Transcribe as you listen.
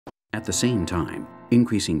At the same time,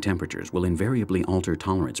 increasing temperatures will invariably alter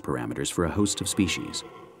tolerance parameters for a host of species.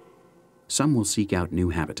 Some will seek out new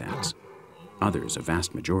habitats. Others, a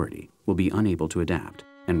vast majority, will be unable to adapt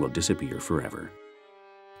and will disappear forever.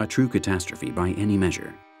 A true catastrophe by any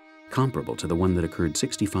measure, comparable to the one that occurred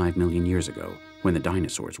 65 million years ago when the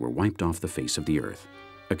dinosaurs were wiped off the face of the Earth.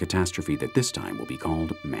 A catastrophe that this time will be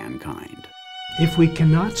called mankind. If we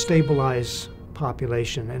cannot stabilize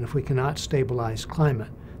population and if we cannot stabilize climate,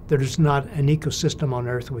 there is not an ecosystem on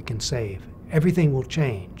Earth we can save. Everything will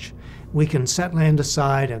change. We can set land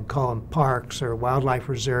aside and call them parks or wildlife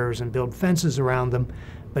reserves and build fences around them,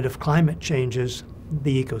 but if climate changes,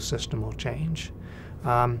 the ecosystem will change.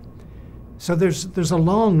 So there's a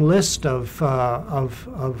long list of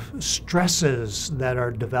stresses that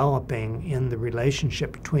are developing in the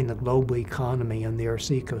relationship between the global economy and the Earth's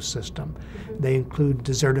ecosystem. They include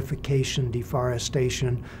desertification,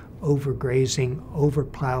 deforestation, overgrazing,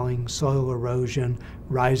 overplowing, soil erosion,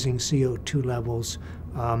 rising CO2 levels,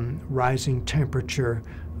 rising temperature,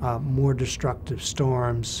 more destructive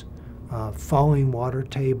storms, falling water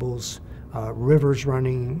tables, rivers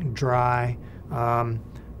running dry,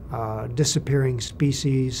 disappearing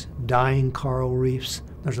species, dying coral reefs.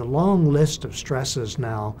 There's a long list of stresses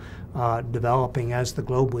now developing as the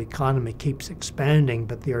global economy keeps expanding,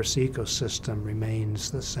 but the Earth's ecosystem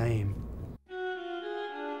remains the same.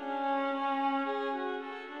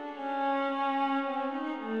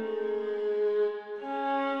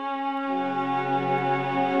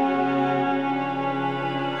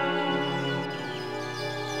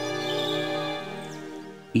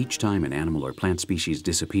 Each time an animal or plant species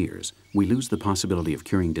disappears, we lose the possibility of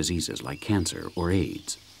curing diseases like cancer or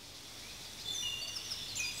AIDS.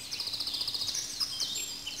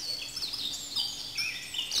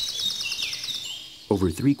 Over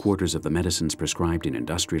 3/4 of the medicines prescribed in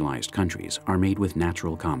industrialized countries are made with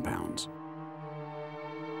natural compounds.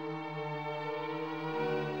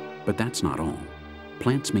 But that's not all.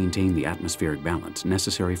 Plants maintain the atmospheric balance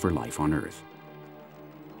necessary for life on Earth.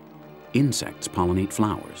 Insects pollinate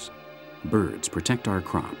flowers. Birds protect our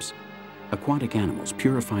crops. Aquatic animals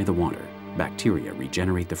purify the water. Bacteria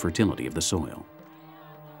regenerate the fertility of the soil.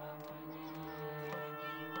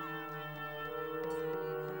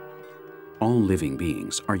 All living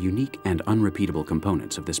beings are unique and unrepeatable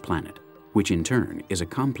components of this planet, which in turn is a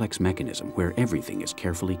complex mechanism where everything is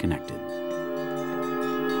carefully connected.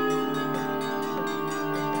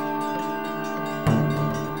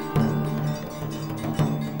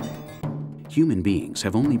 Human beings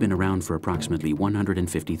have only been around for approximately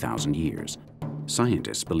 150,000 years.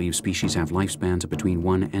 Scientists believe species have lifespans of between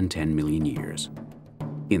 1 and 10 million years.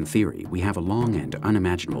 In theory, we have a long and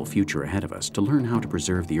unimaginable future ahead of us to learn how to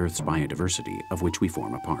preserve the Earth's biodiversity of which we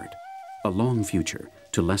form a part. A long future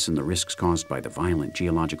to lessen the risks caused by the violent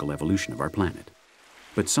geological evolution of our planet.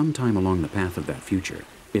 But sometime along the path of that future,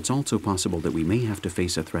 it's also possible that we may have to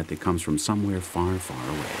face a threat that comes from somewhere far, far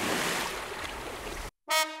away.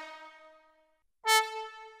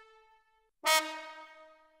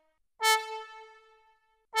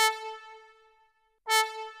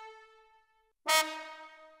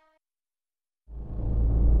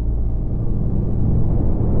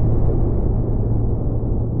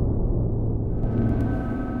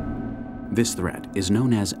 This threat is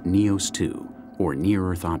known as NEOS 2, or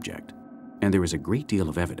Near-Earth Object, and there is a great deal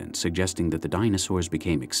of evidence suggesting that the dinosaurs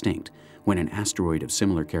became extinct when an asteroid of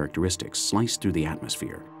similar characteristics sliced through the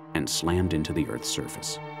atmosphere and slammed into the Earth's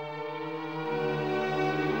surface.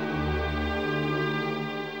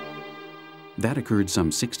 That occurred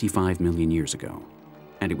some 65 million years ago,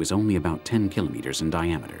 and it was only about 10 kilometers in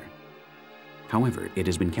diameter. However, it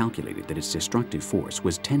has been calculated that its destructive force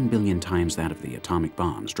was 10 billion times that of the atomic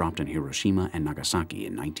bombs dropped on Hiroshima and Nagasaki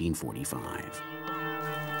in 1945.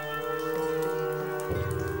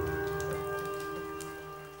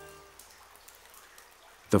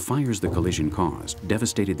 The fires the collision caused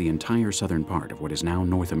devastated the entire southern part of what is now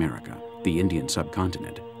North America, the Indian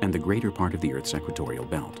subcontinent, and the greater part of the Earth's equatorial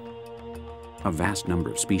belt. A vast number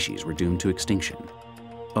of species were doomed to extinction.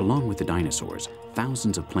 Along with the dinosaurs,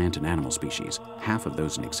 thousands of plant and animal species, half of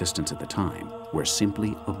those in existence at the time, were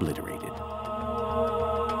simply obliterated.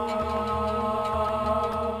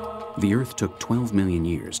 The Earth took 12 million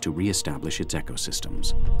years to re-establish its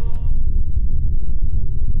ecosystems.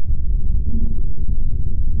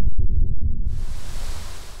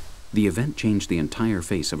 The event changed the entire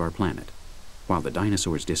face of our planet. While the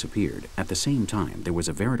dinosaurs disappeared, at the same time there was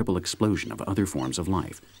a veritable explosion of other forms of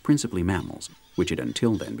life, principally mammals, which had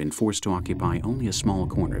until then been forced to occupy only a small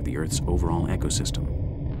corner of the Earth's overall ecosystem.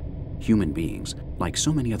 Human beings, like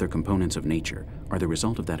so many other components of nature, are the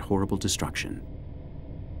result of that horrible destruction.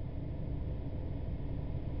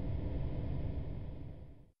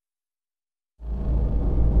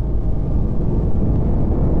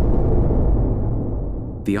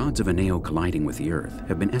 The odds of a NAO colliding with the Earth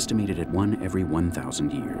have been estimated at 1 every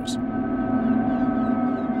 1,000 years.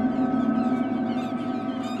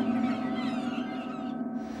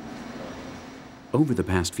 Over the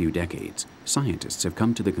past few decades, scientists have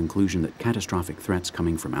come to the conclusion that catastrophic threats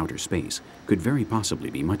coming from outer space could very possibly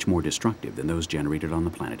be much more destructive than those generated on the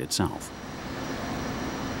planet itself.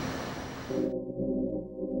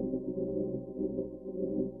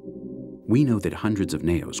 We know that hundreds of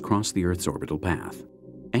NAOs cross the Earth's orbital path.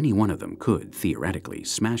 Any one of them could, theoretically,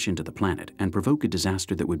 smash into the planet and provoke a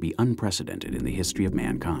disaster that would be unprecedented in the history of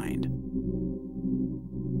mankind.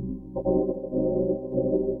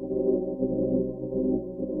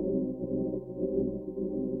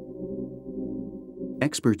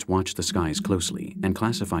 Experts watch the skies closely and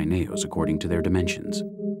classify NAOs according to their dimensions.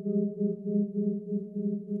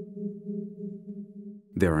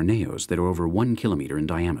 There are NAOs that are over 1 kilometer in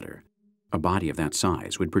diameter. A body of that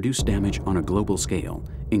size would produce damage on a global scale,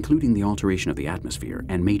 including the alteration of the atmosphere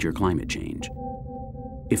and major climate change.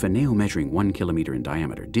 If a NAO measuring 1 kilometer in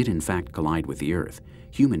diameter did in fact collide with the Earth,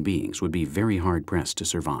 human beings would be very hard-pressed to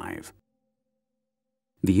survive.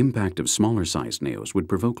 The impact of smaller-sized NAOs would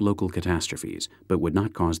provoke local catastrophes, but would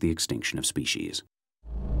not cause the extinction of species.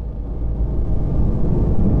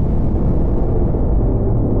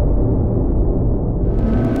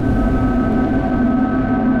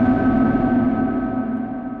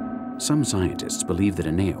 Some scientists believe that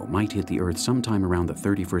a NAO might hit the Earth sometime around the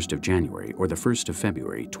 31st of January or the 1st of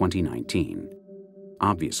February 2019.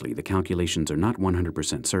 Obviously, the calculations are not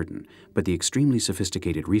 100% certain, but the extremely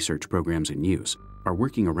sophisticated research programs in use are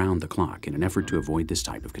working around the clock in an effort to avoid this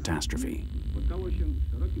type of catastrophe.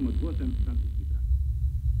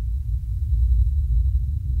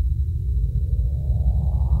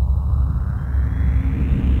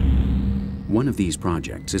 One of these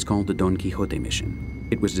projects is called the Don Quixote mission.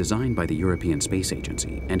 It was designed by the European Space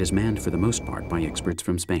Agency and is manned for the most part by experts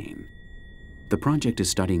from Spain. The project is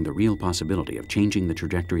studying the real possibility of changing the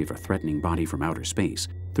trajectory of a threatening body from outer space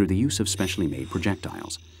through the use of specially made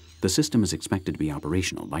projectiles. The system is expected to be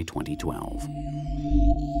operational by 2012.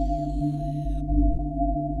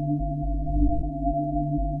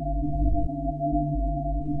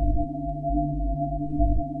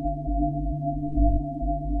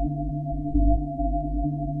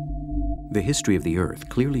 The history of the Earth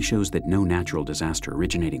clearly shows that no natural disaster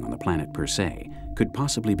originating on the planet per se could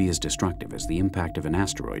possibly be as destructive as the impact of an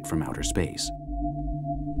asteroid from outer space.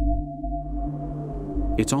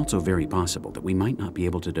 It's also very possible that we might not be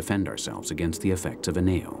able to defend ourselves against the effects of a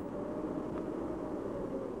NAO.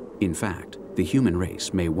 In fact, the human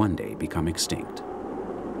race may one day become extinct.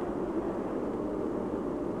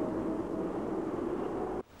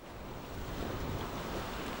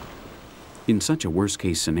 In such a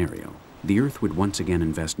worst-case scenario, the Earth would once again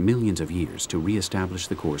invest millions of years to re-establish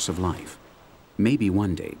the course of life. Maybe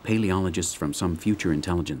one day, paleologists from some future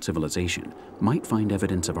intelligent civilization might find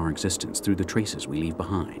evidence of our existence through the traces we leave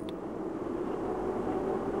behind.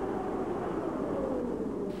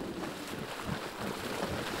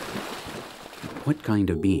 What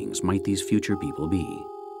kind of beings might these future people be?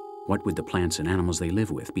 What would the plants and animals they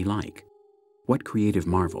live with be like? What creative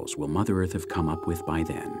marvels will Mother Earth have come up with by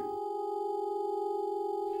then?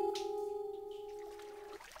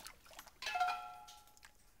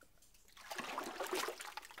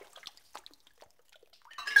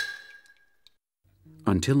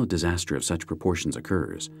 Until a disaster of such proportions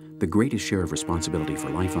occurs, the greatest share of responsibility for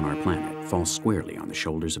life on our planet falls squarely on the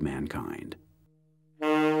shoulders of mankind.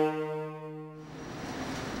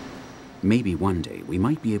 Maybe one day we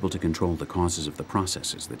might be able to control the causes of the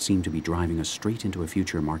processes that seem to be driving us straight into a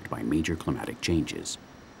future marked by major climatic changes.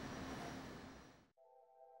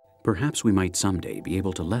 Perhaps we might someday be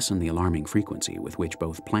able to lessen the alarming frequency with which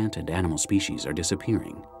both plant and animal species are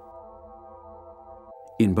disappearing.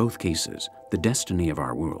 In both cases, the destiny of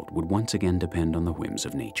our world would once again depend on the whims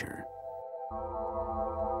of nature.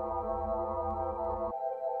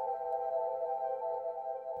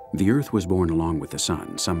 The Earth was born along with the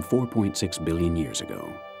Sun some 4.6 billion years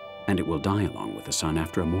ago, and it will die along with the Sun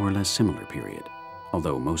after a more or less similar period,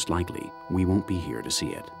 although most likely we won't be here to see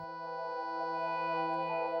it.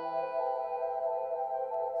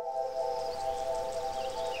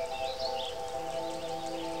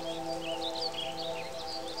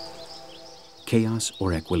 Chaos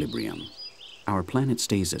or equilibrium. Our planet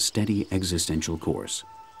stays a steady existential course,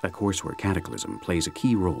 a course where cataclysm plays a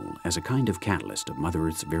key role as a kind of catalyst of Mother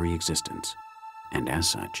Earth's very existence, and as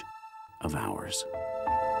such, of ours.